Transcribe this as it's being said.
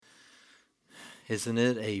Isn't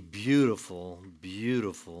it a beautiful,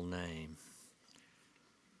 beautiful name?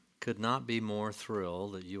 Could not be more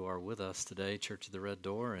thrilled that you are with us today, Church of the Red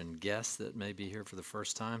Door, and guests that may be here for the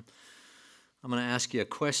first time. I'm going to ask you a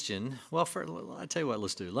question. Well, I tell you what,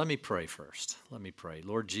 let's do. Let me pray first. Let me pray.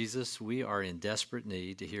 Lord Jesus, we are in desperate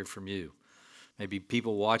need to hear from you. Maybe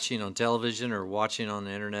people watching on television or watching on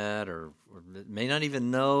the internet or may not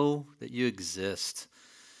even know that you exist,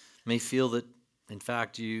 may feel that, in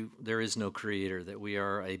fact, there is no creator, that we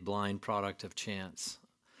are a blind product of chance.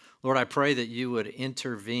 Lord, I pray that you would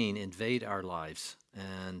intervene, invade our lives,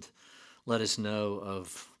 and let us know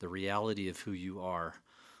of the reality of who you are.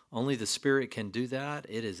 Only the Spirit can do that.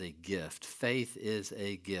 It is a gift. Faith is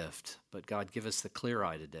a gift. But God, give us the clear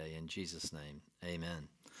eye today. In Jesus' name, amen.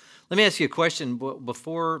 Let me ask you a question.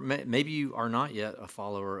 Before, maybe you are not yet a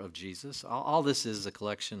follower of Jesus. All this is a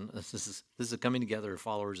collection. This is a coming together of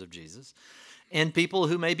followers of Jesus, and people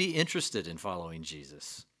who may be interested in following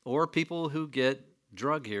Jesus, or people who get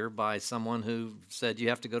drug here by someone who said you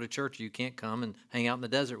have to go to church, you can't come and hang out in the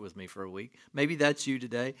desert with me for a week. Maybe that's you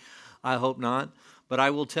today. I hope not. But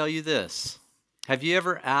I will tell you this. Have you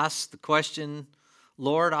ever asked the question,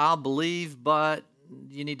 Lord, I'll believe, but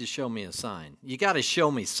you need to show me a sign. You got to show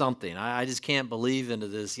me something. I just can't believe into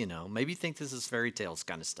this, maybe you think this is fairy tales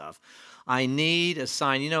kind of stuff. I need a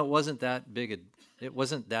sign. It wasn't that it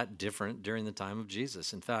wasn't that different during the time of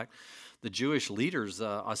Jesus. In fact, the Jewish leaders,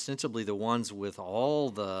 ostensibly the ones with all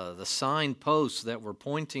the signposts that were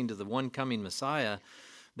pointing to the one coming Messiah,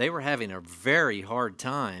 they were having a very hard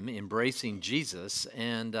time embracing Jesus.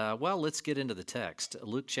 And, let's get into the text.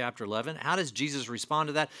 Luke chapter 11. How does Jesus respond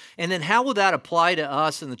to that? And then how will that apply to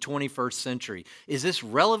us in the 21st century? Is this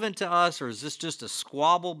relevant to us, or is this just a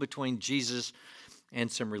squabble between Jesus and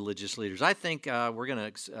some religious leaders? I think we're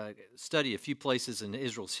going to study a few places in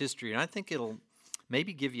Israel's history, and I think it'll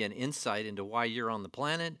maybe give you an insight into why you're on the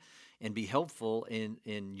planet and be helpful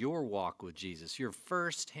in your walk with Jesus, your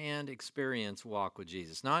firsthand experience walk with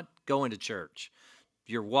Jesus, not going to church,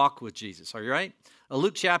 your walk with Jesus. Are you right?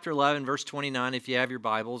 Luke chapter 11, verse 29, if you have your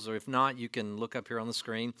Bibles, or if not, you can look up here on the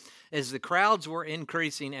screen. As the crowds were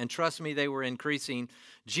increasing, and trust me, they were increasing,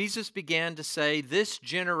 Jesus began to say, this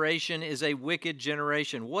generation is a wicked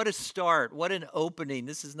generation. What a start. What an opening.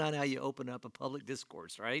 This is not how you open up a public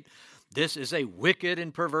discourse, right? This is a wicked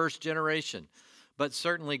and perverse generation, but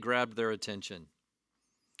certainly grabbed their attention.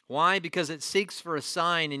 Why? Because it seeks for a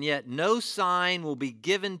sign, and yet no sign will be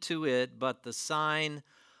given to it but the sign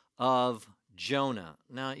of Jonah.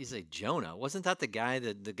 Now, you say, Jonah? Wasn't that the guy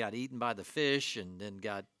that got eaten by the fish and then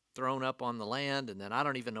got thrown up on the land, and then I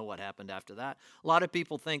don't even know what happened after that? A lot of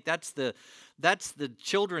people think that's the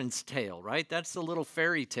children's tale, right? That's the little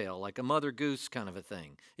fairy tale, like a Mother Goose kind of a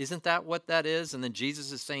thing. Isn't that what that is? And then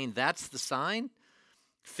Jesus is saying that's the sign?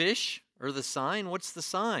 Fish or the sign? What's the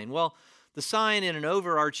sign? Well, the sign in an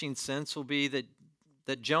overarching sense will be that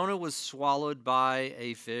Jonah was swallowed by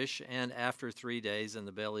a fish, and after 3 days in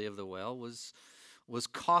the belly of the whale was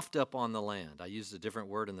coughed up on the land. I used a different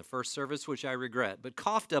word in the first service, which I regret, but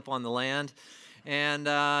coughed up on the land, and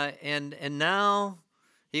now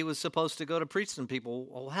he was supposed to go to preach to some people.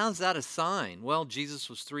 Well, how's that a sign? Well, Jesus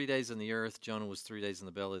was 3 days in the earth. Jonah was 3 days in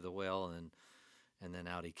the belly of the whale, and then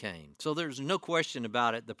out he came. So there's no question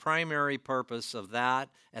about it. The primary purpose of that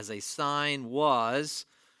as a sign was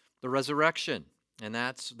the resurrection. And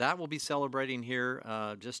that we'll be celebrating here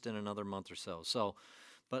just in another month or so.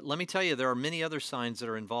 But let me tell you, there are many other signs that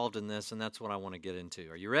are involved in this, and that's what I want to get into.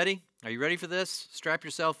 Are you ready? Are you ready for this? Strap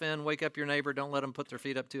yourself in, wake up your neighbor, don't let them put their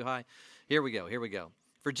feet up too high. Here we go.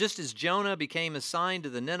 For just as Jonah became a sign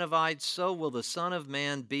to the Ninevites, so will the Son of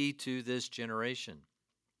Man be to this generation.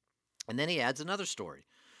 And then he adds another story.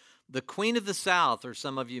 The Queen of the South, or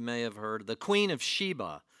some of you may have heard, the Queen of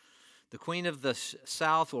Sheba, the Queen of the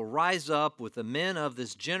South will rise up with the men of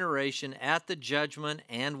this generation at the judgment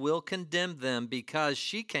and will condemn them, because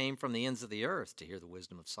she came from the ends of the earth to hear the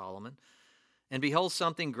wisdom of Solomon. And behold,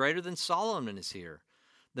 something greater than Solomon is here.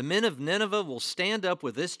 The men of Nineveh will stand up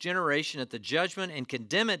with this generation at the judgment and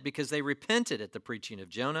condemn it, because they repented at the preaching of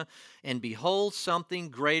Jonah. And behold, something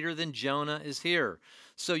greater than Jonah is here.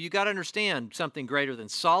 So you got to understand, something greater than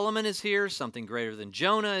Solomon is here, something greater than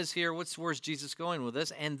Jonah is here. Where's Jesus going with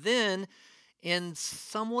this? And then, in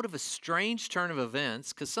somewhat of a strange turn of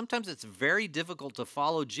events, because sometimes it's very difficult to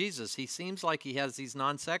follow Jesus. He seems like he has these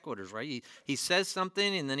non sequiturs, right? He says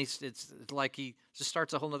something, and then it's like he just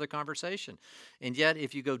starts a whole other conversation. And yet,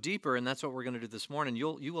 if you go deeper, and that's what we're going to do this morning,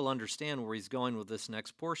 you will understand where he's going with this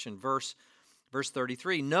next portion. Verse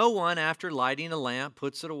 33, no one, after lighting a lamp,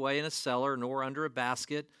 puts it away in a cellar, nor under a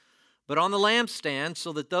basket, but on the lampstand,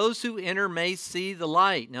 so that those who enter may see the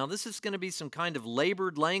light. Now, this is going to be some kind of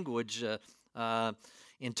labored language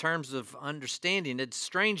in terms of understanding. It's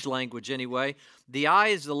strange language anyway. The eye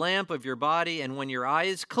is the lamp of your body, and when your eye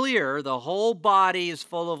is clear, the whole body is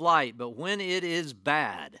full of light. But when it is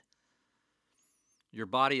bad, your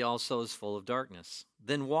body also is full of darkness.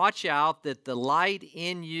 Then watch out that the light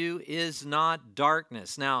in you is not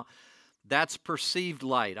darkness. Now, that's perceived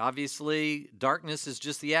light. Obviously, darkness is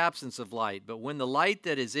just the absence of light. But when the light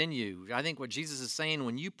that is in you, I think what Jesus is saying,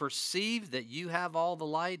 when you perceive that you have all the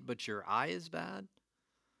light, but your eye is bad,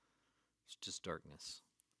 it's just darkness.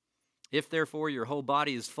 If therefore your whole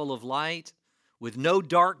body is full of light, with no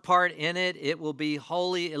dark part in it, it will be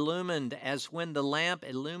wholly illumined, as when the lamp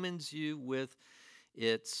illumines you with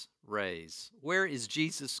its rays. Where is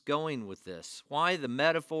Jesus going with this? Why the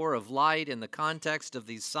metaphor of light in the context of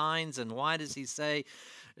these signs? And why does he say,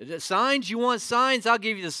 signs, you want signs? I'll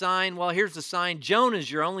give you the sign. Well, here's the sign. Jonah's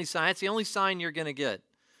your only sign. That's the only sign you're going to get.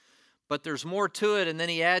 But there's more to it, and then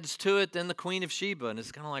he adds to it than the Queen of Sheba. And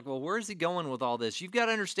it's kind of like, well, where's he going with all this? You've got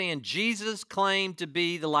to understand, Jesus claimed to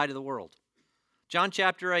be the light of the world. John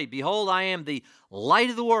chapter 8, behold, I am the light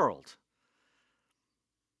of the world.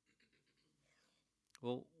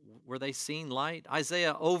 Well, were they seeing light?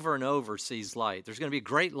 Isaiah over and over sees light. There's going to be a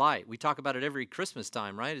great light. We talk about it every Christmas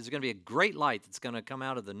time, right? There's going to be a great light that's going to come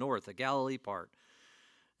out of the north, the Galilee part.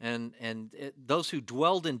 And those who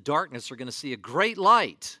dwelled in darkness are going to see a great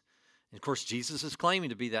light. And of course, Jesus is claiming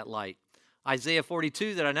to be that light. Isaiah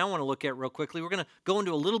 42 that I now want to look at real quickly. We're going to go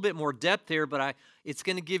into a little bit more depth here, but it's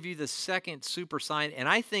going to give you the second super sign. And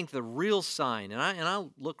I think the real sign, and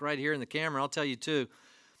I'll look right here in the camera, I'll tell you too.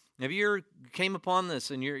 Have you ever came upon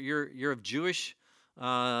this and you're of Jewish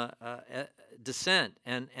descent?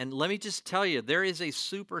 And let me just tell you, there is a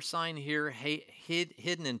super sign here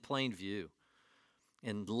hidden in plain view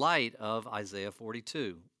in light of Isaiah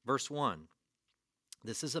 42, verse 1.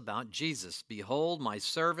 This is about Jesus. Behold, my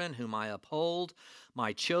servant whom I uphold,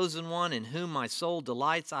 my chosen one in whom my soul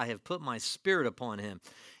delights. I have put my spirit upon him,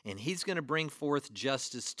 and he's going to bring forth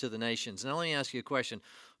justice to the nations. Now let me ask you a question.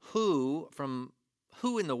 Who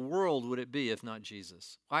in the world would it be if not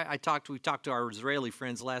Jesus? We talked to our Israeli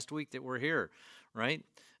friends last week that were here, right?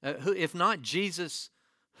 If not Jesus,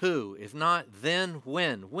 who? If not, then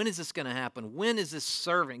when? When is this going to happen? When is this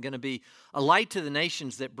servant going to be a light to the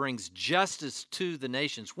nations that brings justice to the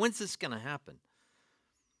nations? When's this going to happen?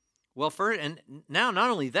 Well, and now not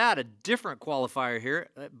only that, a different qualifier here,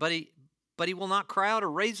 but he will not cry out or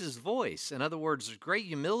raise his voice. In other words, there's great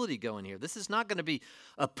humility going here. This is not going to be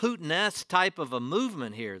a Putin-esque type of a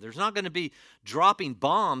movement here. There's not going to be dropping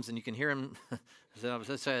bombs, and you can hear him.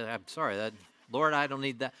 I'm sorry, Lord, I don't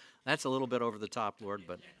need that. That's a little bit over the top, Lord,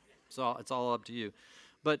 but it's all up to you.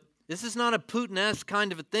 But this is not a Putin-esque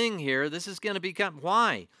kind of a thing here. This is going to become,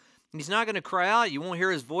 why? He's not going to cry out. You won't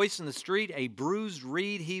hear his voice in the street. A bruised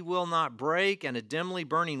reed he will not break, and a dimly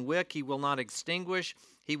burning wick he will not extinguish.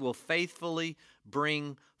 He will faithfully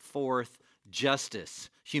bring forth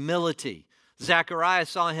justice, humility. Zechariah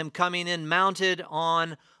saw him coming in mounted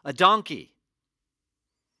on a donkey,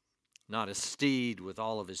 not a steed with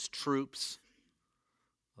all of his troops,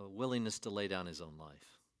 a willingness to lay down his own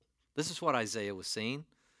life. This is what Isaiah was seeing.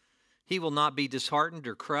 He will not be disheartened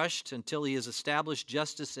or crushed until he has established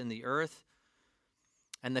justice in the earth,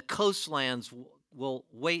 and the coastlands will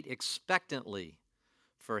wait expectantly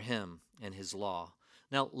for him and his law.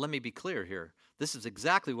 Now, let me be clear here. This is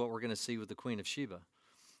exactly what we're going to see with the Queen of Sheba.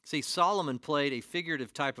 See, Solomon played a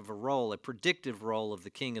figurative type of a role, a predictive role of the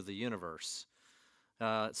king of the universe.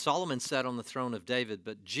 Solomon sat on the throne of David,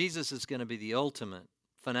 but Jesus is going to be the ultimate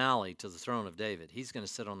finale to the throne of David. He's going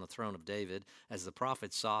to sit on the throne of David, as the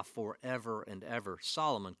prophets saw, forever and ever.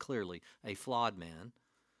 Solomon, clearly a flawed man.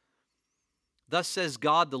 Thus says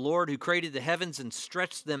God, the Lord, who created the heavens and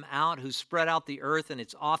stretched them out, who spread out the earth and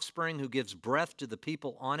its offspring, who gives breath to the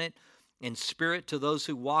people on it and spirit to those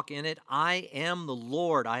who walk in it. I am the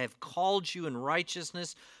Lord. I have called you in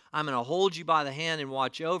righteousness. I'm going to hold you by the hand and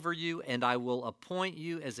watch over you, and I will appoint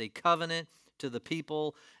you as a covenant to the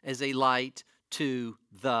people, as a light to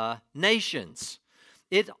the nations.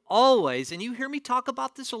 It always, and you hear me talk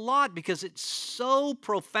about this a lot because it's so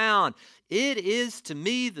profound. It is, to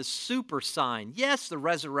me, the super sign. Yes, the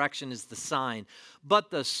resurrection is the sign,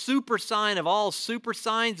 but the super sign of all super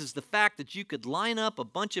signs is the fact that you could line up a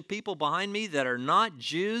bunch of people behind me that are not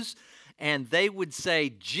Jews, and they would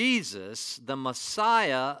say, Jesus, the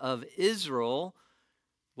Messiah of Israel,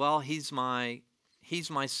 well, he's my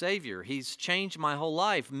Savior. He's changed my whole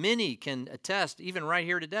life. Many can attest, even right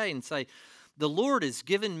here today, and say, the Lord has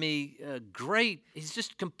given me he's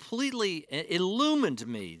just completely illumined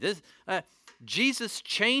me. Jesus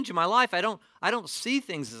changed my life. I don't see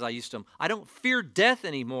things as I used to. I don't fear death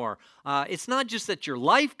anymore. It's not just that your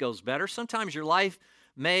life goes better. Sometimes your life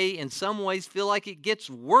may in some ways feel like it gets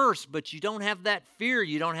worse, but you don't have that fear.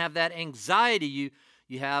 You don't have that anxiety.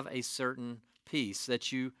 You have a certain peace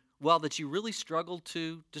that you really struggle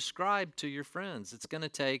to describe to your friends. It's going to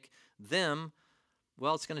take them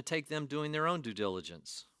doing their own due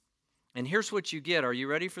diligence. And here's what you get. Are you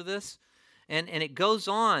ready for this? And it goes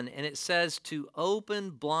on and it says to open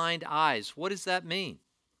blind eyes. What does that mean?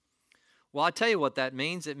 Well, I'll tell you what that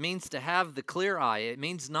means. It means to have the clear eye. It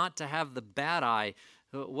means not to have the bad eye.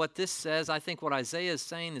 What this says, I think what Isaiah is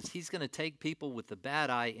saying is he's going to take people with the bad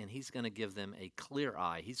eye and he's going to give them a clear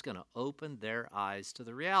eye. He's going to open their eyes to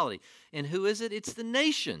the reality. And who is it? It's the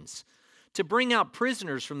nations. To bring out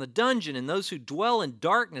prisoners from the dungeon and those who dwell in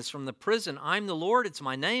darkness from the prison. I'm the Lord, it's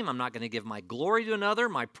my name. I'm not going to give my glory to another,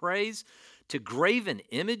 my praise to graven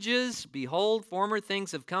images. Behold, former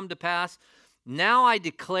things have come to pass. Now I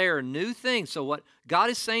declare new things. So what God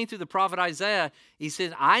is saying through the prophet Isaiah, he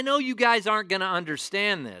says, I know you guys aren't going to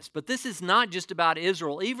understand this, but this is not just about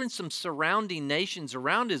Israel, even some surrounding nations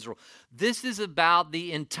around Israel. This is about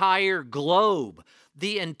the entire globe.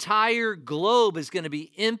 The entire globe is going to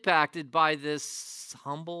be impacted by this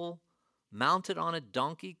humble, mounted on a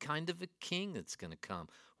donkey kind of a king that's going to come,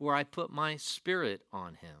 where I put my spirit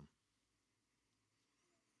on him.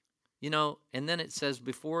 You know, and then it says,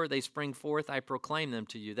 before they spring forth, I proclaim them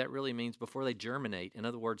to you. That really means before they germinate. In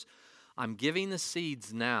other words, I'm giving the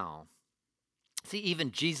seeds now. See,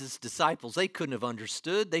 even Jesus' disciples, they couldn't have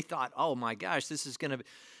understood. They thought, oh my gosh, this is going to be,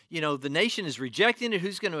 the nation is rejecting it.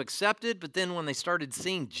 Who's going to accept it? But then when they started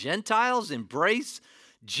seeing Gentiles embrace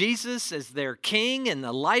Jesus as their king and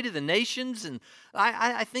the light of the nations, and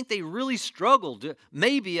I think they really struggled.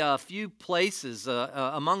 Maybe a few places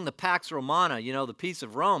among the Pax Romana, the peace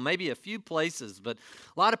of Rome, maybe a few places, but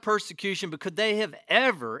a lot of persecution. But could they have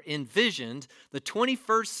ever envisioned the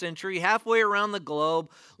 21st century, halfway around the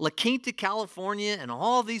globe, La Quinta, California, and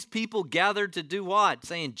all these people gathered to do what?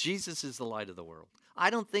 Saying Jesus is the light of the world.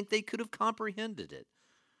 I don't think they could have comprehended it.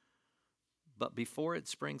 But before it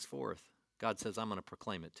springs forth, God says, I'm going to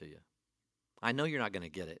proclaim it to you. I know you're not going to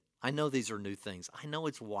get it. I know these are new things. I know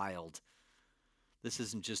it's wild. This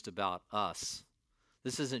isn't just about us.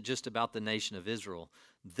 This isn't just about the nation of Israel.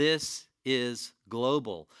 This is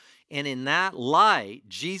global. And in that light,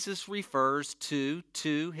 Jesus refers to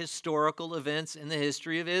two historical events in the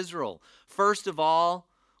history of Israel. First of all,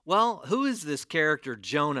 well, who is this character,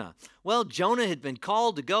 Jonah? Well, Jonah had been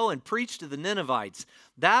called to go and preach to the Ninevites.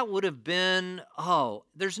 That would have been,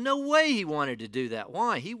 there's no way he wanted to do that.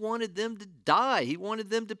 Why? He wanted them to die. He wanted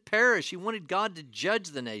them to perish. He wanted God to judge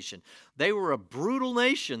the nation. They were a brutal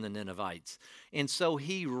nation, the Ninevites. And so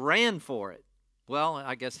he ran for it. Well,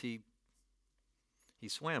 I guess he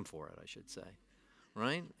swam for it, I should say.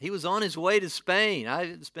 Right? He was on his way to Spain.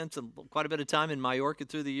 I spent quite a bit of time in Mallorca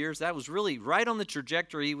through the years. That was really right on the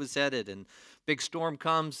trajectory he was headed. And big storm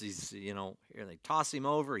comes. He's, here they toss him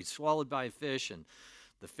over. He's swallowed by a fish, and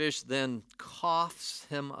the fish then coughs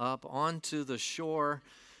him up onto the shore,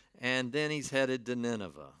 and then he's headed to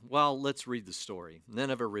Nineveh. Well, let's read the story.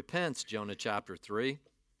 Nineveh repents, Jonah chapter 3.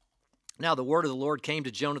 Now the word of the Lord came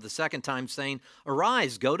to Jonah the second time, saying,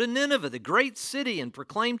 Arise, go to Nineveh, the great city, and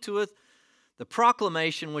proclaim to it the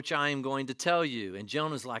proclamation which I am going to tell you. And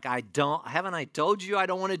Jonah's like, haven't I told you I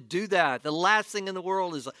don't want to do that? The last thing in the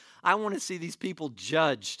world is I want to see these people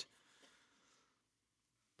judged.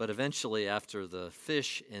 But eventually, after the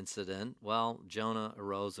fish incident, Jonah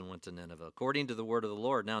arose and went to Nineveh, according to the word of the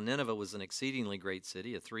Lord. Now, Nineveh was an exceedingly great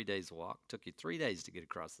city, a 3 days walk. Took you 3 days to get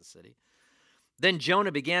across the city. Then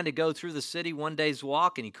Jonah began to go through the city 1 day's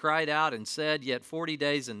walk, and he cried out and said, Yet 40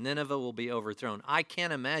 days and Nineveh will be overthrown. I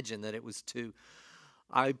can't imagine that it was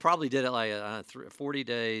I probably did it like 40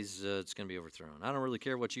 days, it's going to be overthrown. I don't really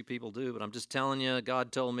care what you people do, but I'm just telling you,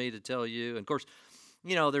 God told me to tell you. And of course,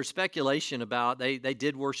 there's speculation about they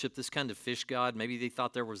did worship this kind of fish god. Maybe they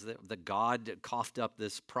thought there was the god that coughed up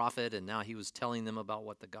this prophet, and now he was telling them about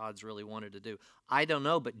what the gods really wanted to do. I don't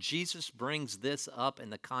know, but Jesus brings this up in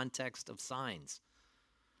the context of signs.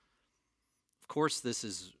 Of course, this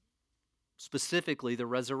is specifically the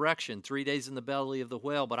resurrection, 3 days in the belly of the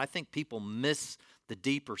whale, but I think people miss the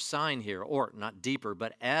deeper sign here, or not deeper,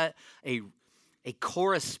 but a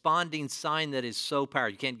corresponding sign that is so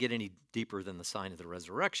powerful. You can't get any deeper than the sign of the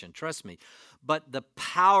resurrection, trust me. But the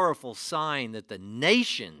powerful sign that the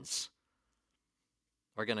nations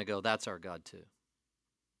are going to go, that's our God too.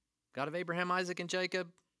 God of Abraham, Isaac, and Jacob,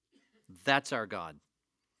 that's our God.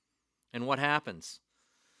 And what happens?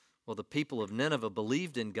 Well, the people of Nineveh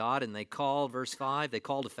believed in God, and they called, verse 5, they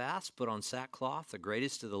called a fast, put on sackcloth, the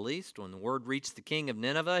greatest to the least. When the word reached the king of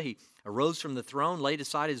Nineveh, he arose from the throne, laid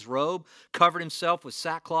aside his robe, covered himself with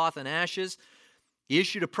sackcloth and ashes. He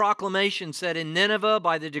issued a proclamation, said, in Nineveh,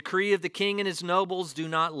 by the decree of the king and his nobles, do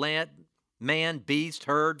not let man, beast,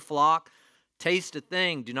 herd, flock taste a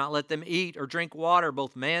thing. Do not let them eat or drink water.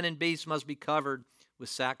 Both man and beast must be covered with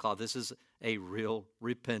sackcloth. This is a real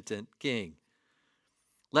repentant king.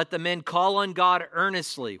 Let the men call on God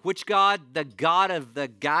earnestly. Which God? The God of the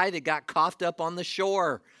guy that got coughed up on the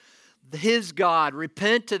shore. His God.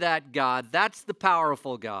 Repent to that God. That's the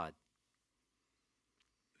powerful God.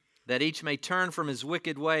 That each may turn from his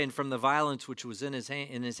wicked way and from the violence which was in his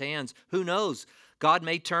hands. Who knows? God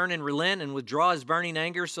may turn and relent and withdraw his burning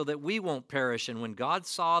anger so that we won't perish. And when God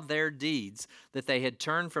saw their deeds, that they had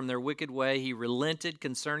turned from their wicked way, he relented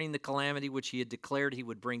concerning the calamity which he had declared he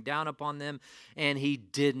would bring down upon them, and he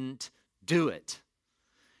didn't do it.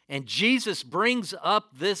 And Jesus brings up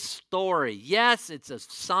this story. Yes, it's a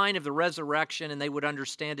sign of the resurrection, and they would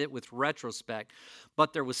understand it with retrospect.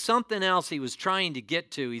 But there was something else he was trying to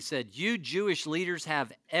get to. He said, you Jewish leaders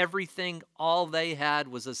have everything. All they had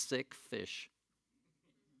was a sick fish.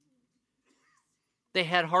 They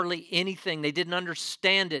had hardly anything. They didn't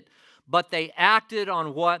understand it, but they acted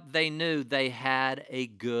on what they knew. They had a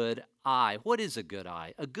good eye. What is a good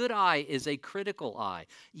eye? A good eye is a critical eye.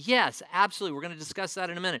 Yes, absolutely. We're going to discuss that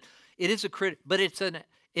in a minute. It is but it's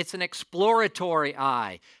an exploratory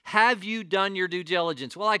eye. Have you done your due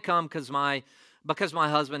diligence? Well, I come because my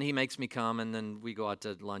husband, he makes me come, and then we go out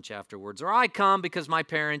to lunch afterwards. Or I come because my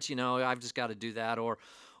parents, I've just got to do that.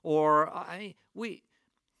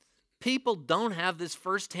 People don't have this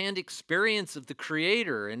firsthand experience of the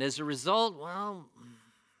Creator, and as a result, well,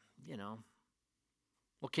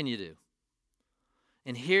 what can you do?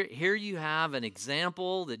 And here you have an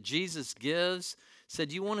example that Jesus gives.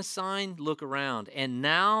 Said, you want a sign? Look around. And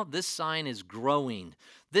now this sign is growing.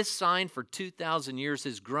 This sign for 2,000 years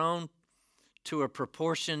has grown to a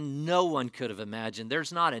proportion no one could have imagined.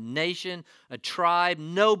 There's not a nation, a tribe,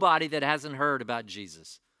 nobody that hasn't heard about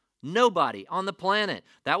Jesus. Nobody on the planet.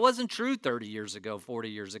 That wasn't true 30 years ago,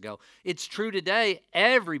 40 years ago. It's true today.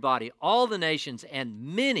 Everybody, all the nations,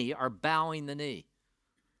 and many are bowing the knee.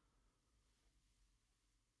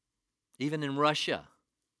 Even in Russia.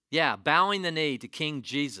 Yeah, bowing the knee to King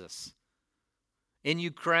Jesus. In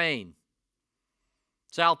Ukraine,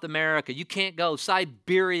 South America, you can't go.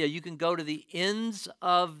 Siberia, you can go to the ends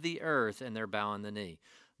of the earth, and they're bowing the knee.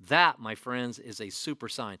 That, my friends, is a super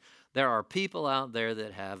sign. There are people out there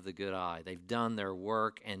that have the good eye. They've done their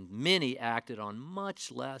work, and many acted on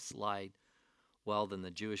much less light, than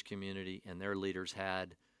the Jewish community and their leaders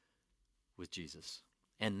had with Jesus.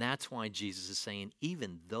 And that's why Jesus is saying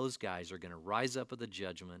even those guys are going to rise up at the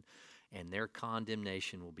judgment, and their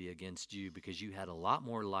condemnation will be against you because you had a lot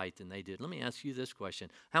more light than they did. Let me ask you this question.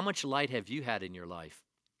 How much light have you had in your life?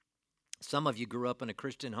 Some of you grew up in a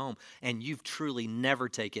Christian home, and you've truly never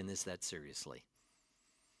taken this that seriously.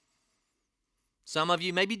 Some of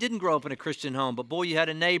you maybe didn't grow up in a Christian home, but boy, you had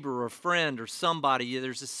a neighbor or a friend or somebody.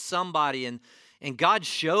 There's somebody, and God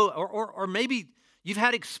showed, or maybe you've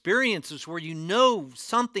had experiences where you know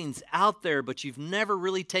something's out there, but you've never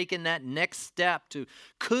really taken that next step to,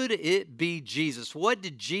 could it be Jesus? What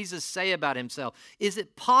did Jesus say about himself? Is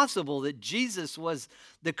it possible that Jesus was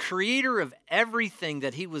the creator of everything,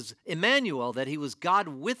 that he was Emmanuel, that he was God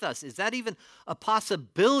with us? Is that even a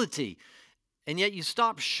possibility? And yet you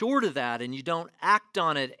stop short of that and you don't act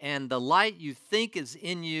on it, and the light you think is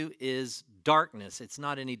in you is darkness. It's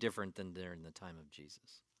not any different than during the time of Jesus.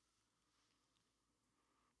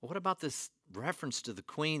 Well, what about this reference to the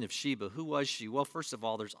Queen of Sheba? Who was she? Well, first of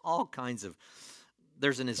all, there's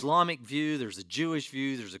an Islamic view, there's a Jewish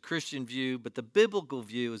view, there's a Christian view, but the biblical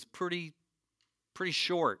view is pretty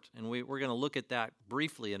short, and we're going to look at that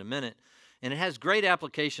briefly in a minute. And it has great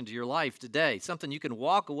application to your life today, something you can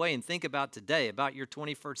walk away and think about today, about your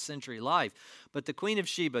 21st century life. But the Queen of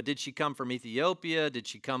Sheba, did she come from Ethiopia? Did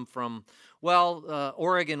she come from,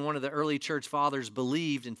 Origen, one of the early church fathers,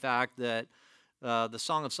 believed, in fact, that the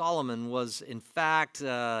Song of Solomon was, in fact,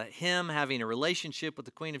 him having a relationship with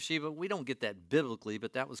the Queen of Sheba. We don't get that biblically,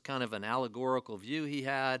 but that was kind of an allegorical view he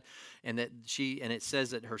had, and it says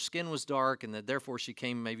that her skin was dark, and that therefore she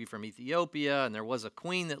came maybe from Ethiopia, and there was a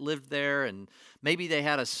queen that lived there, and maybe they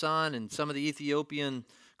had a son, and some of the Ethiopian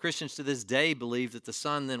Christians to this day believe that the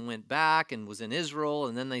son then went back and was in Israel,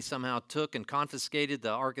 and then they somehow took and confiscated the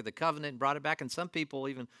Ark of the Covenant and brought it back. And some people,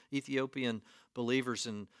 even Ethiopian believers,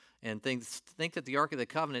 and think that the Ark of the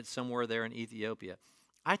Covenant is somewhere there in Ethiopia.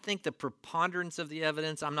 I think the preponderance of the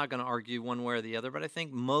evidence, I'm not going to argue one way or the other, but I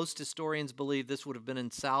think most historians believe this would have been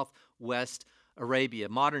in southwest Arabia.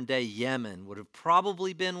 Modern day Yemen would have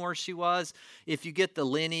probably been where she was. If you get the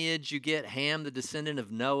lineage, you get Ham, the descendant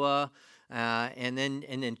of Noah, and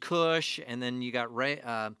then Cush, and then you got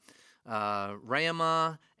Raamah,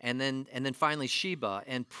 and then finally Sheba,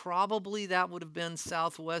 and probably that would have been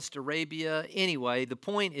southwest Arabia. Anyway, the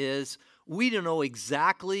point is we don't know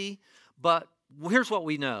exactly, but here's what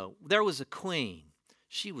we know. There was a queen.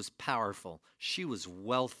 She was powerful. She was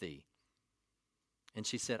wealthy. And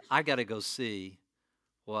she said, I got to go see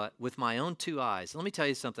what, with my own two eyes. Let me tell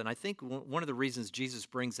you something. I think one of the reasons Jesus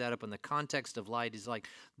brings that up in the context of light is like,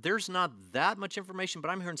 there's not that much information, but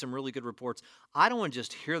I'm hearing some really good reports. I don't want to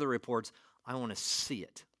just hear the reports. I want to see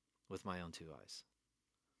it with my own two eyes.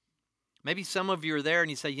 Maybe some of you are there and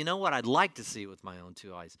you say, you know what? I'd like to see it with my own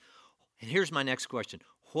two eyes. And here's my next question.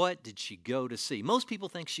 What did she go to see? Most people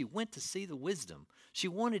think she went to see the wisdom. She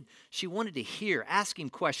wanted to hear, ask him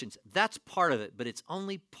questions. That's part of it, but it's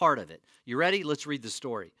only part of it. You ready? Let's read the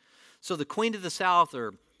story. So the queen of the south,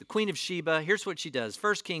 or the queen of Sheba, here's what she does.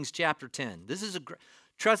 1 Kings chapter 10.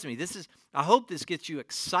 Trust me, I hope this gets you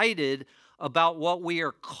excited about what we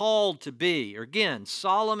are called to be. Again,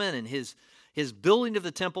 Solomon and his building of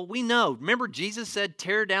the temple, we know. Remember, Jesus said,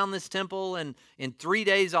 tear down this temple, and in 3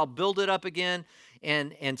 days I'll build it up again.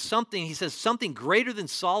 And he says, something greater than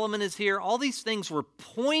Solomon is here. All these things were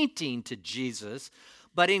pointing to Jesus,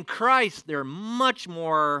 but in Christ, they're much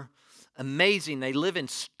more amazing. They live in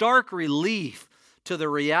stark relief to the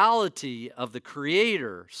reality of the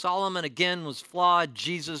Creator. Solomon, again, was flawed.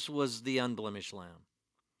 Jesus was the unblemished Lamb.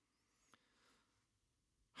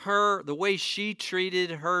 The way she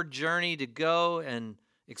treated her journey to go and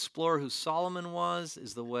explore who Solomon was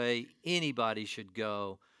is the way anybody should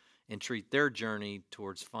go and treat their journey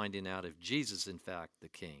towards finding out if Jesus is in fact the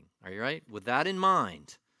king. Are you right? With that in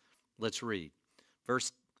mind, let's read.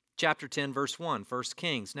 Chapter 10, verse 1, 1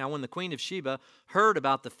 Kings. Now when the queen of Sheba heard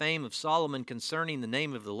about the fame of Solomon concerning the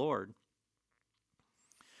name of the Lord,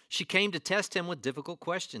 she came to test him with difficult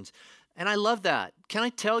questions. And I love that. Can I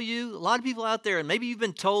tell you, a lot of people out there, and maybe you've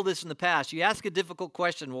been told this in the past, you ask a difficult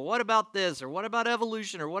question, well, what about this, or what about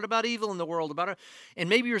evolution, or what about evil in the world, and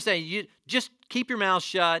maybe you're saying, you just keep your mouth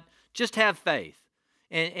shut, just have faith.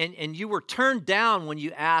 And you were turned down when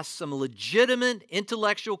you asked some legitimate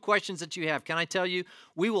intellectual questions that you have. Can I tell you,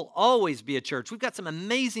 we will always be a church. We've got some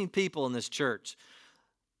amazing people in this church.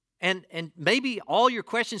 And maybe all your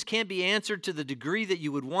questions can't be answered to the degree that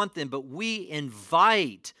you would want them, but we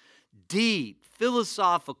invite deep,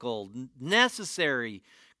 philosophical, necessary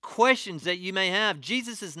questions that you may have.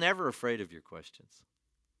 Jesus is never afraid of your questions,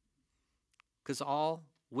 because all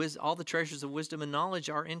the treasures of wisdom and knowledge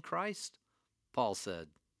are in Christ, Paul said.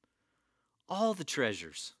 All the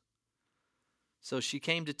treasures. So she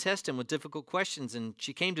came to test him with difficult questions, and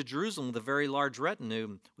she came to Jerusalem with a very large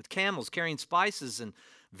retinue, with camels carrying spices and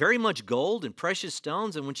very much gold and precious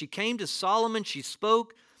stones. And when she came to Solomon, she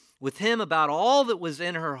spoke with him about all that was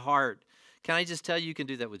in her heart. Can I just tell you, you can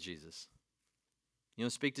do that with Jesus. You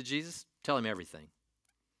want to speak to Jesus? Tell him everything.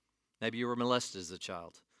 Maybe you were molested as a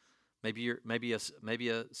child. Maybe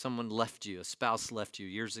someone left you, a spouse left you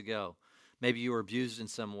years ago. Maybe you were abused in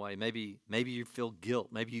some way. Maybe you feel guilt.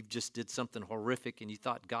 Maybe you just did something horrific and you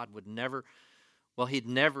thought God would never, he'd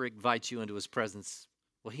never invite you into his presence.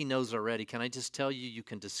 Well, he knows already. Can I just tell you, you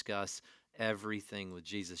can discuss everything with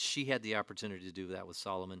Jesus. She had the opportunity to do that with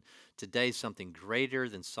Solomon. Today, something greater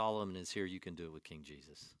than Solomon is here. You can do it with King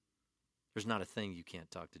Jesus. There's not a thing you can't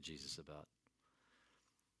talk to Jesus about.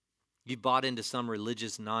 You bought into some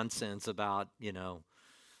religious nonsense about,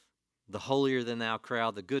 the holier-than-thou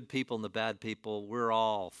crowd, the good people and the bad people. We're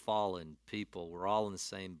all fallen people. We're all in the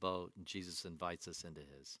same boat, and Jesus invites us into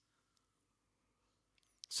his.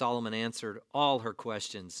 Solomon answered all her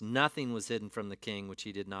questions. Nothing was hidden from the king which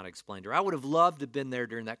he did not explain to her. I would have loved to have been there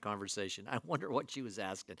during that conversation. I wonder what she was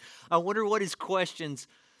asking. I wonder what his questions,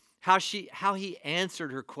 how he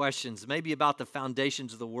answered her questions, maybe about the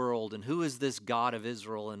foundations of the world and who is this God of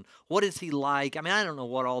Israel and what is he like. I mean, I don't know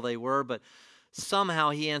what all they were, but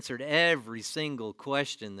somehow he answered every single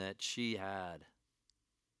question that she had.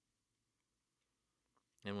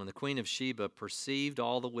 And when the queen of Sheba perceived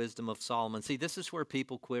all the wisdom of Solomon, see, this is where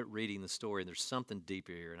people quit reading the story. There's something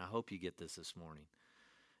deeper here, and I hope you get this morning.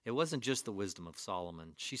 It wasn't just the wisdom of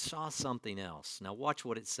Solomon. She saw something else. Now watch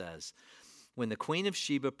what it says. When the queen of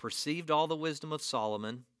Sheba perceived all the wisdom of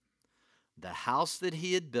Solomon, the house that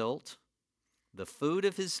he had built, the food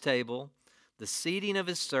of his table, the seating of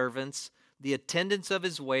his servants, the attendance of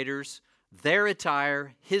his waiters, their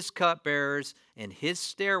attire, his cupbearers, and his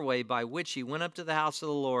stairway by which he went up to the house of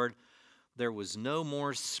the Lord, there was no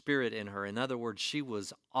more spirit in her. In other words, she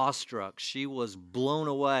was awestruck. She was blown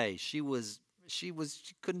away. She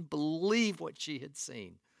couldn't believe what she had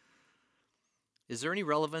seen. Is there any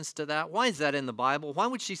relevance to that? Why is that in the Bible? Why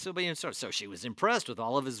would she still be impressed? So she was impressed with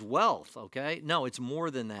all of his wealth, okay? No, it's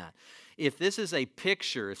more than that. If this is a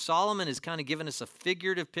picture, if Solomon is kind of giving us a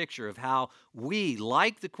figurative picture of how we,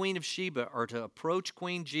 like the Queen of Sheba, are to approach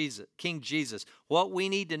King Jesus, what we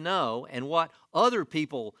need to know and what other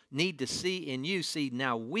people need to see in you, see,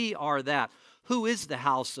 now we are that. Who is the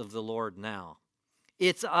house of the Lord now?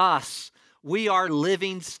 It's us. We are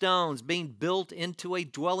living stones being built into a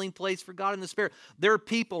dwelling place for God in the Spirit. There are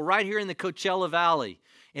people right here in the Coachella Valley,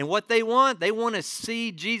 and what they want to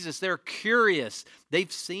see Jesus. They're curious.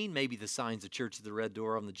 They've seen maybe the signs of Church of the Red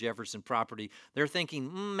Door on the Jefferson property. They're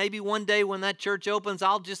thinking, maybe one day when that church opens,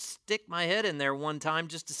 I'll just stick my head in there one time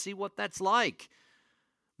just to see what that's like.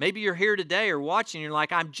 Maybe you're here today or watching, you're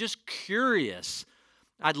like, I'm just curious.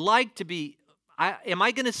 I'd like to be... am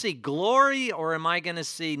I going to see glory or am I going to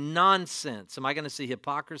see nonsense? Am I going to see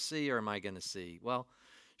hypocrisy or am I going to see... Well,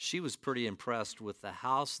 she was pretty impressed with the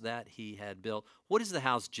house that he had built. What is the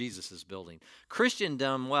house Jesus is building?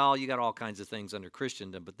 Christendom, well, you got all kinds of things under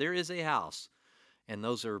Christendom, but there is a house. And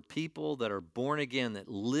those are people that are born again, that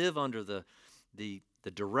live under the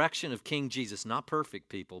direction of King Jesus. Not perfect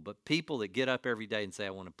people, but people that get up every day and say, I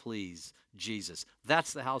want to please Jesus.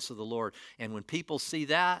 That's the house of the Lord. And when people see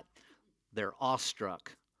that, they're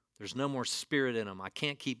awestruck. There's no more spirit in them. I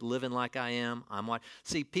can't keep living like I am.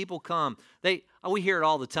 See, people come. We hear it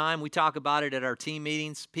all the time. We talk about it at our team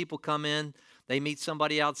meetings. People come in. They meet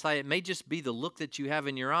somebody outside. It may just be the look that you have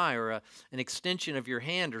in your eye or an extension of your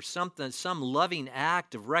hand or something, some loving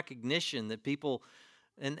act of recognition that people...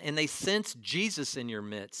 And they sense Jesus in your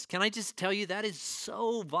midst. Can I just tell you, that is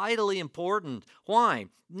so vitally important. Why?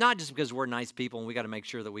 Not just because we're nice people and we got to make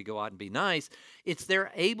sure that we go out and be nice. It's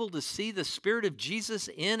they're able to see the Spirit of Jesus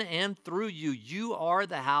in and through you. You are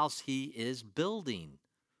the house he is building.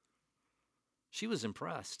 She was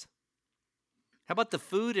impressed. How about the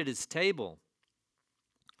food at his table?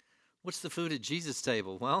 What's the food at Jesus'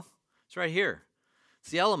 table? Well, it's right here.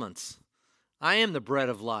 It's the elements. I am the bread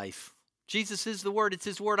of life. Jesus is the Word. It's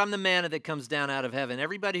his Word. I'm the manna that comes down out of heaven.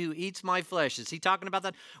 Everybody who eats my flesh, is he talking about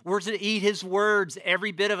that? We're to eat his words,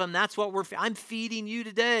 every bit of them. That's what I'm feeding you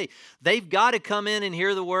today. They've got to come in and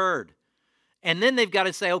hear the Word. And then they've got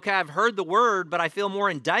to say, okay, I've heard the Word, but I feel more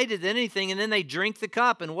indicted than anything. And then they drink the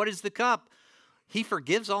cup. And what is the cup? He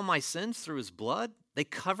forgives all my sins through his blood. They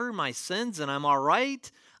cover my sins and I'm all right.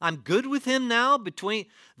 I'm good with him now. Between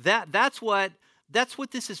that's what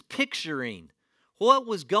this is picturing. What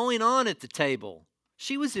was going on at the table?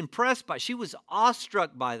 She was impressed she was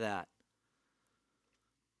awestruck by that.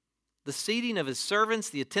 The seating of his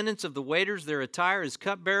servants, the attendance of the waiters, their attire, his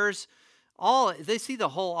cupbearers, they see the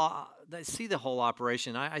whole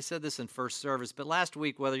operation. I said this in first service, but last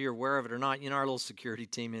week, whether you're aware of it or not, our little security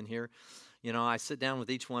team in here, I sit down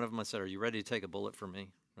with each one of them. I said, "Are you ready to take a bullet from me?"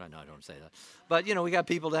 No, I don't say that. But we got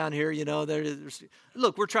people down here.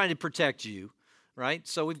 Look, we're trying to protect you. Right?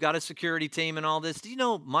 So we've got a security team and all this. Do you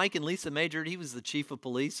know Mike and Lisa Major? He was the chief of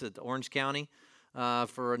police at Orange County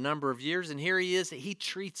for a number of years. And here he is. He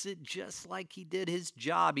treats it just like he did his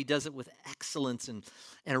job. He does it with excellence and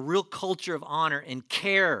a real culture of honor and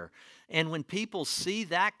care. And when people see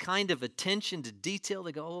that kind of attention to detail,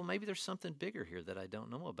 they go, oh, maybe there's something bigger here that I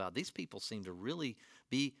don't know about. These people seem to really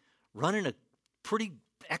be running a pretty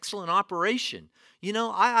excellent operation.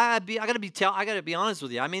 I got to be honest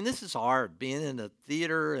with you. I mean, this is hard, being in the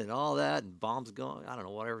theater and all that, and bombs going, I don't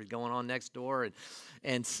know, whatever's going on next door,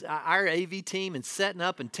 and our AV team and setting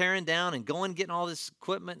up and tearing down and going, getting all this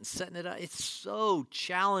equipment and setting it up. It's so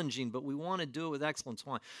challenging, but we want to do it with excellence.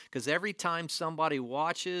 Why? Because every time somebody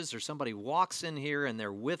watches or somebody walks in here and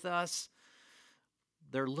they're with us,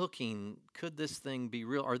 they're looking, could this thing be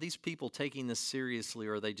real? Are these people taking this seriously,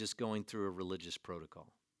 or are they just going through a religious protocol?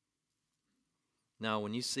 Now,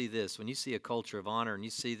 when you see this, when you see a culture of honor and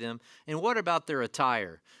you see them, and what about their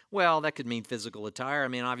attire? Well, that could mean physical attire. I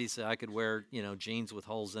mean, obviously, I could wear, jeans with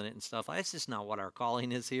holes in it and stuff. That's just not what our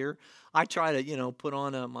calling is here. I try to, put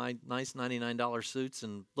on my nice $99 suits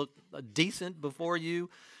and look decent before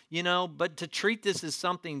you. But to treat this as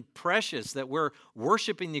something precious, that we're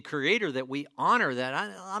worshiping the Creator, that we honor that.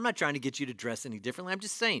 I'm not trying to get you to dress any differently. I'm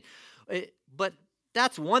just saying. But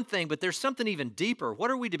that's one thing, but there's something even deeper.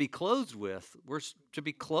 What are we to be clothed with? We're to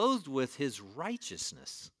be clothed with his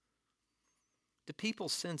righteousness. Do people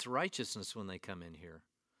sense righteousness when they come in here?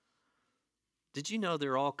 Did you know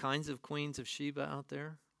there are all kinds of queens of Sheba out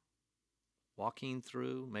there? walking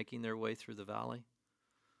through, making their way through the valley?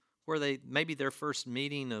 Where they maybe their first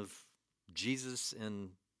meeting of Jesus in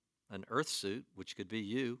an earth suit, which could be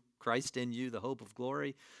you, Christ in you, the hope of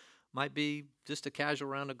glory, might be just a casual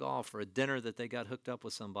round of golf or a dinner that they got hooked up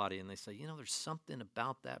with somebody and they say, there's something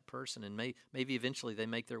about that person. And maybe eventually they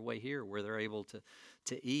make their way here where they're able to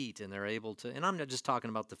eat and they're able to, and I'm not just talking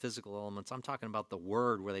about the physical elements, I'm talking about the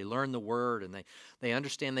word, where they learn the word and they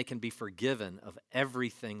understand they can be forgiven of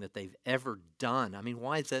everything that they've ever done. I mean,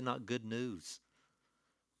 why is that not good news?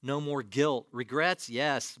 No more guilt. Regrets,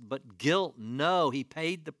 yes, but guilt, no. He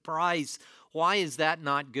paid the price. Why is that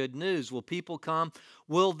not good news? Will people come?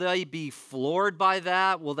 Will they be floored by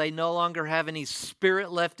that? Will they no longer have any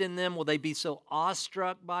spirit left in them? Will they be so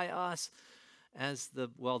awestruck by us as the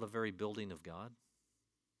very building of God?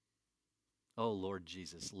 Oh, Lord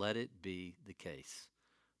Jesus, let it be the case.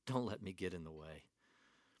 Don't let me get in the way.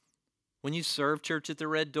 When you serve church at the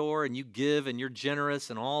Red Door and you give and you're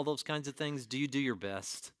generous and all those kinds of things, do you do your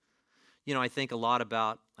best? I think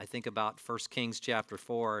about 1 Kings chapter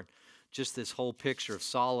 4, just this whole picture of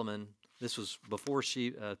Solomon. This was before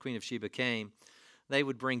Queen of Sheba came. They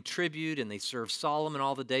would bring tribute and they served Solomon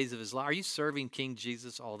all the days of his life. Are you serving King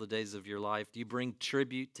Jesus all the days of your life? Do you bring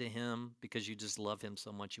tribute to him because you just love him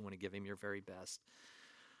so much you want to give him your very best?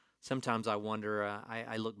 Sometimes I wonder,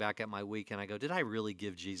 I look back at my week and I go, did I really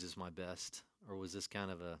give Jesus my best? Or was this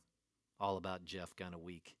kind of a all about Jeff kind of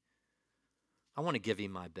week? I want to give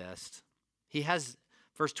him my best. He has,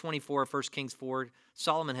 verse 24 of 1 Kings 4,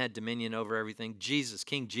 Solomon had dominion over everything.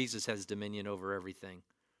 King Jesus has dominion over everything.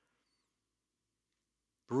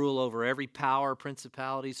 Rule over every power,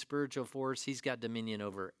 principality, spiritual force. He's got dominion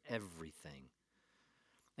over everything.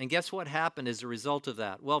 And guess what happened as a result of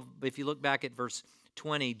that? Well, if you look back at verse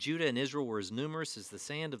 20, Judah and Israel were as numerous as the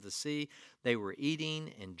sand of the sea. They were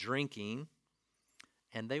eating and drinking,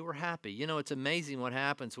 and they were happy. It's amazing what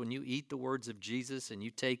happens when you eat the words of Jesus and you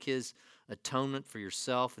take his atonement for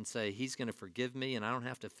yourself and say, he's going to forgive me and I don't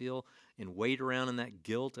have to feel and wait around in that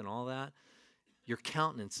guilt and all that. Your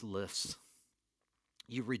countenance lifts.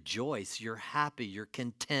 You rejoice. You're happy. You're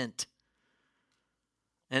content.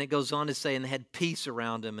 And it goes on to say, and they had peace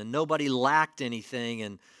around them and nobody lacked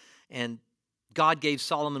anything. And God gave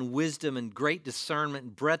Solomon wisdom and great discernment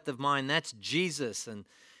and breadth of mind. That's Jesus. And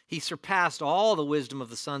he surpassed all the wisdom of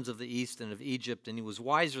the sons of the east and of Egypt. And he was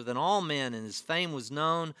wiser than all men, and his fame was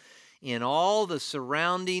known in all the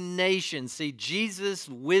surrounding nations. See, Jesus'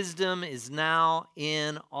 wisdom is now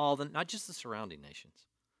in not just the surrounding nations,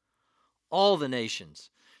 all the nations.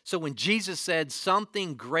 So when Jesus said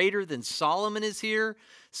something greater than Solomon is here,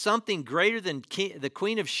 something greater than the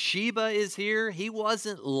Queen of Sheba is here, he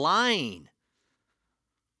wasn't lying.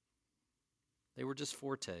 They were just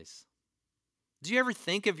foretastes. Do you ever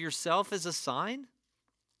think of yourself as a sign?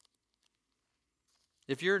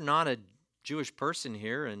 If you're not a Jewish person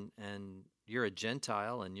here and you're a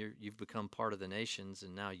Gentile and you've become part of the nations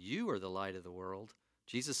and now you are the light of the world,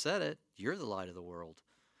 Jesus said it, you're the light of the world.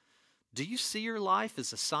 Do you see your life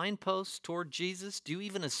as a signpost toward Jesus? Do you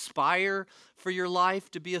even aspire for your life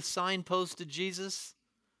to be a signpost to Jesus?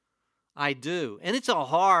 I do. And it's a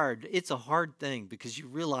hard thing because you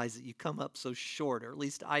realize that you come up so short, or at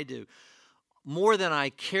least I do, more than I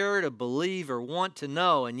care to believe or want to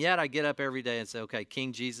know. And yet I get up every day and say, okay,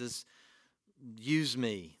 King Jesus, use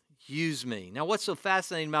me. Now, what's so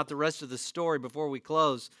fascinating about the rest of the story before we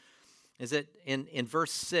close is that in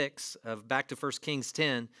verse 6 of back to 1 Kings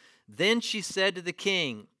 10, then she said to the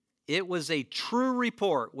king, it was a true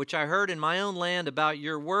report which I heard in my own land about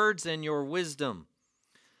your words and your wisdom.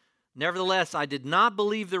 Nevertheless, I did not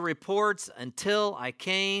believe the reports until I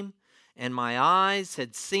came and my eyes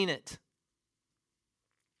had seen it.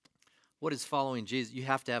 What is following Jesus? You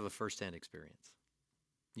have to have a firsthand experience.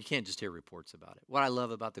 You can't just hear reports about it. What I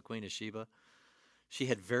love about the Queen of Sheba, she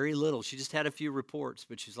had very little. She just had a few reports,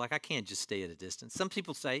 but she's like, I can't just stay at a distance. Some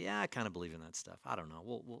people say, yeah, I kind of believe in that stuff. I don't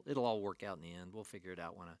know. It'll all work out in the end. We'll figure it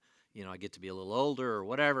out when I get to be a little older or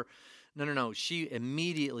whatever. No. She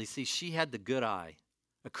immediately, she had the good eye,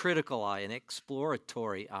 a critical eye, an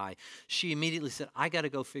exploratory eye. She immediately said, I got to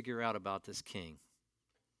go figure out about this king.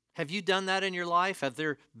 Have you done that in your life? Have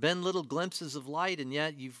there been little glimpses of light and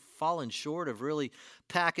yet you've fallen short of really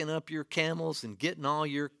packing up your camels and getting all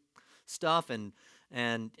your stuff and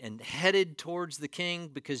headed towards the king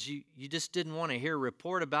because you just didn't want to hear a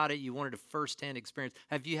report about it. You wanted a firsthand experience.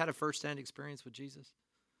 Have you had a firsthand experience with Jesus?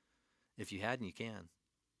 If you hadn't, you can.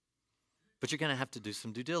 But you're going to have to do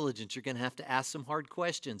some due diligence. You're going to have to ask some hard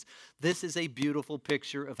questions. This is a beautiful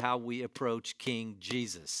picture of how we approach King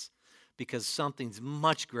Jesus, because something's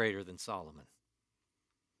much greater than Solomon.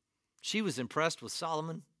 She was impressed with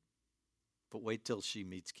Solomon. But wait till she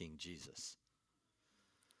meets King Jesus.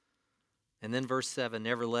 And then verse 7,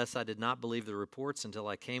 nevertheless, I did not believe the reports until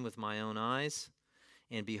I came with my own eyes.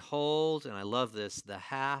 And behold, and I love this, the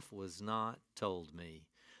half was not told me.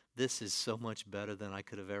 This is so much better than I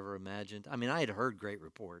could have ever imagined. I mean, I had heard great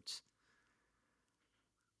reports.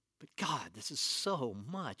 But God, this is so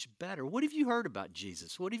much better. What have you heard about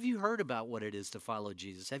Jesus? What have you heard about what it is to follow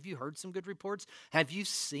Jesus? Have you heard some good reports? Have you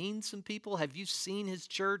seen some people? Have you seen his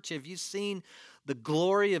church? Have you seen the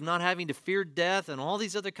glory of not having to fear death and all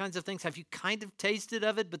these other kinds of things? Have you kind of tasted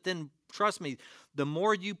of it? But then, trust me, the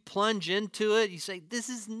more you plunge into it, you say, this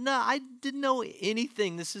is not, I didn't know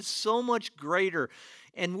anything. This is so much greater.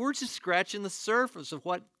 And we're just scratching the surface of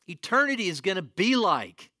what eternity is going to be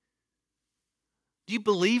like. Do you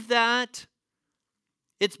believe that?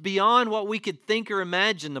 It's beyond what we could think or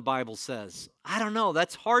imagine, the Bible says. I don't know.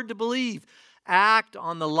 That's hard to believe. Act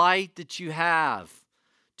on the light that you have.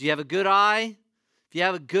 Do you have a good eye? If you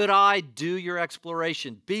have a good eye, do your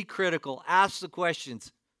exploration. Be critical. Ask the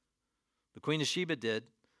questions. The Queen of Sheba did.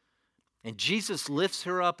 And Jesus lifts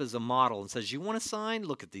her up as a model and says, you want a sign?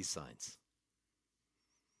 Look at these signs.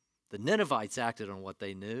 The Ninevites acted on what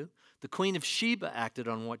they knew. The Queen of Sheba acted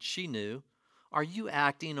on what she knew. Are you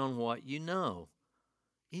acting on what you know?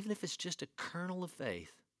 Even if it's just a kernel of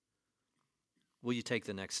faith, will you take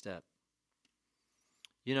the next step?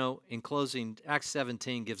 You know, in closing, Acts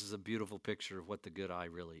 17 gives us a beautiful picture of what the good eye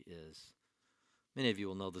really is. Many of you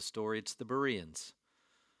will know the story. It's the Bereans.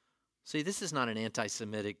 See, this is not an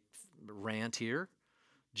anti-Semitic rant here.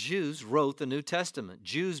 Jews wrote the New Testament.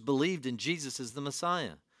 Jews believed in Jesus as the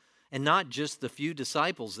Messiah. And not just the few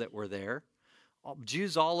disciples that were there.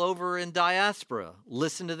 Jews all over in diaspora.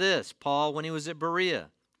 Listen to this. Paul, when he was at Berea,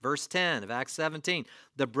 verse 10 of Acts 17.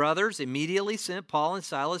 The brothers immediately sent Paul and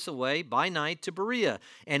Silas away by night to Berea.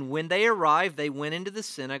 And when they arrived, they went into the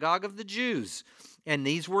synagogue of the Jews. And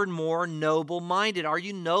these were more noble-minded. Are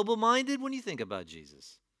you noble-minded when you think about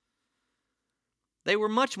Jesus? They were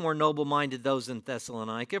much more noble-minded, those in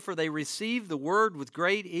Thessalonica, for they received the word with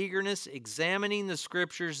great eagerness, examining the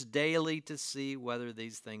scriptures daily to see whether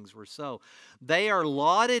these things were so. They are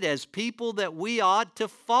lauded as people that we ought to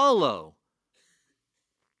follow.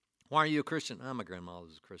 Why are you a Christian? My grandma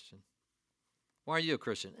was a Christian. Why are you a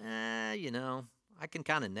Christian? You know, I can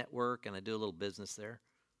kind of network and I do a little business there.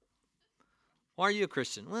 Why are you a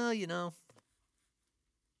Christian? Well, you know,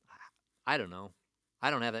 I don't know. I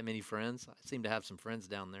don't have that many friends. I seem to have some friends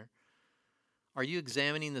down there. Are you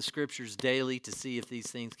examining the scriptures daily to see if these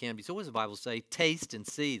things can be? So what does the Bible say? Taste and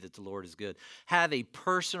see that the Lord is good. Have a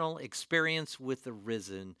personal experience with the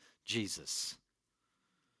risen Jesus.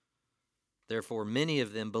 Therefore, many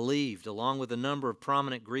of them believed, along with a number of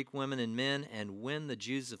prominent Greek women and men. And when the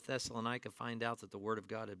Jews of Thessalonica find out that the word of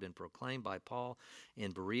God had been proclaimed by Paul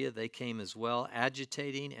in Berea, they came as well,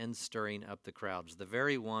 agitating and stirring up the crowds, the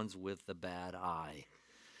very ones with the bad eye.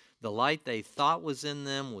 The light they thought was in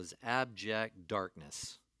them was abject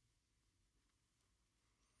darkness.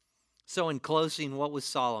 So in closing, what was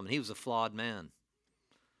Solomon? He was a flawed man.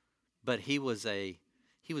 But he was a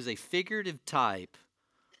figurative type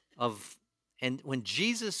of. And when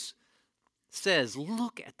Jesus says,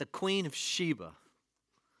 look at the Queen of Sheba,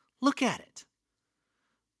 look at it.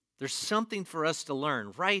 There's something for us to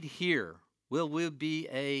learn right here. Will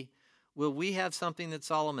we have something that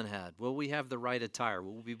Solomon had? Will we have the right attire?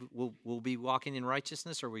 Will we be walking in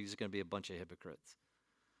righteousness, or are we just going to be a bunch of hypocrites?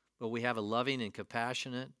 Will we have a loving and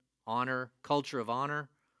compassionate culture of honor?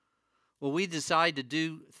 Will we decide to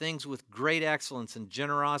do things with great excellence and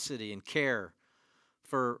generosity and care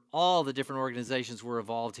for all the different organizations we're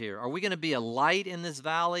involved here? Are we going to be a light in this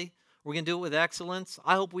valley? We're going to do it with excellence.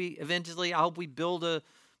 I hope we build a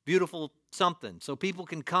beautiful something so people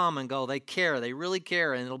can come and go, they care, they really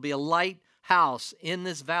care, and it'll be a lighthouse in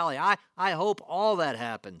this valley. I hope all that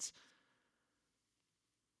happens.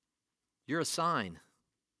 You're a sign.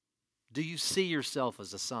 Do you see yourself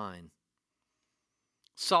as a sign?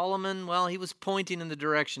 Solomon, well, he was pointing in the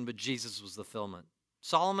direction, but Jesus was the fulfillment.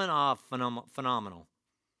 Solomon, phenomenal.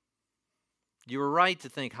 You were right to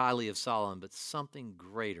think highly of Solomon, but something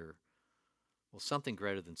greater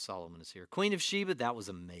than Solomon is here. Queen of Sheba, that was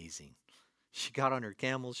amazing. She got on her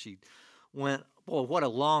camel. She went, boy, what a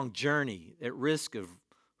long journey at risk of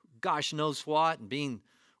gosh knows what and being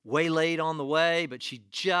waylaid on the way, but she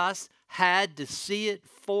just had to see it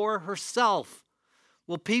for herself.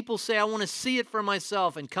 Will people say, I want to see it for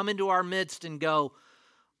myself, and come into our midst and go,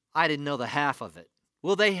 I didn't know the half of it?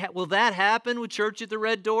 Will that happen with Church at the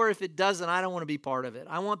Red Door? If it doesn't, I don't want to be part of it.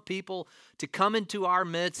 I want people to come into our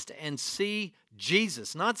midst and see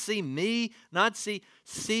Jesus, not see me, not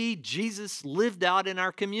see Jesus lived out in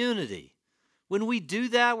our community. When we do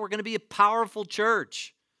that, we're going to be a powerful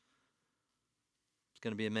church. It's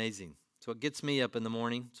going to be amazing. It's what gets me up in the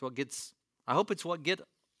morning. I hope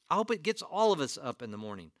it gets all of us up in the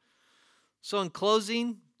morning. So in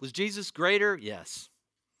closing, was Jesus greater? Yes.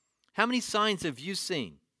 How many signs have you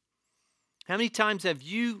seen? How many times have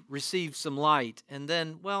you received some light and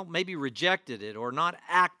then, maybe rejected it or not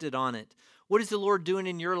acted on it? What is the Lord doing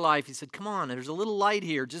in your life? He said, come on, there's a little light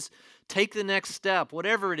here. Just take the next step,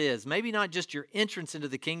 whatever it is. Maybe not just your entrance into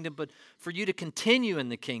the kingdom, but for you to continue in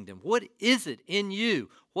the kingdom. What is it in you?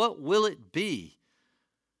 What will it be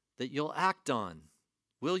that you'll act on?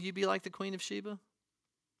 Will you be like the Queen of Sheba?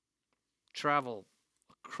 Travel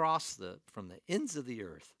from the ends of the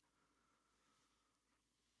earth.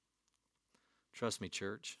 Trust me,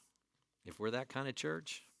 church, if we're that kind of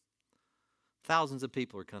church, thousands of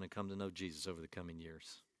people are going to come to know Jesus over the coming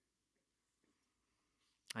years.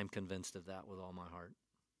 I'm convinced of that with all my heart.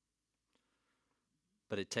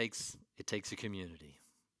 But it takes a community.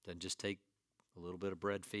 It doesn't just take a little bit of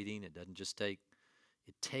bread feeding. It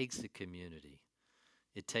takes a community.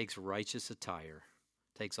 It takes righteous attire.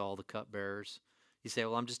 It takes all the cupbearers. You say,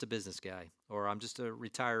 well, I'm just a business guy, or I'm just a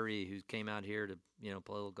retiree who came out here to, play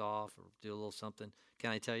a little golf or do a little something.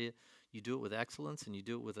 Can I tell you, you do it with excellence and you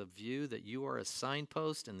do it with a view that you are a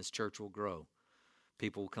signpost and this church will grow.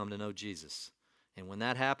 People will come to know Jesus. And when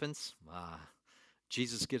that happens,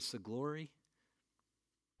 Jesus gets the glory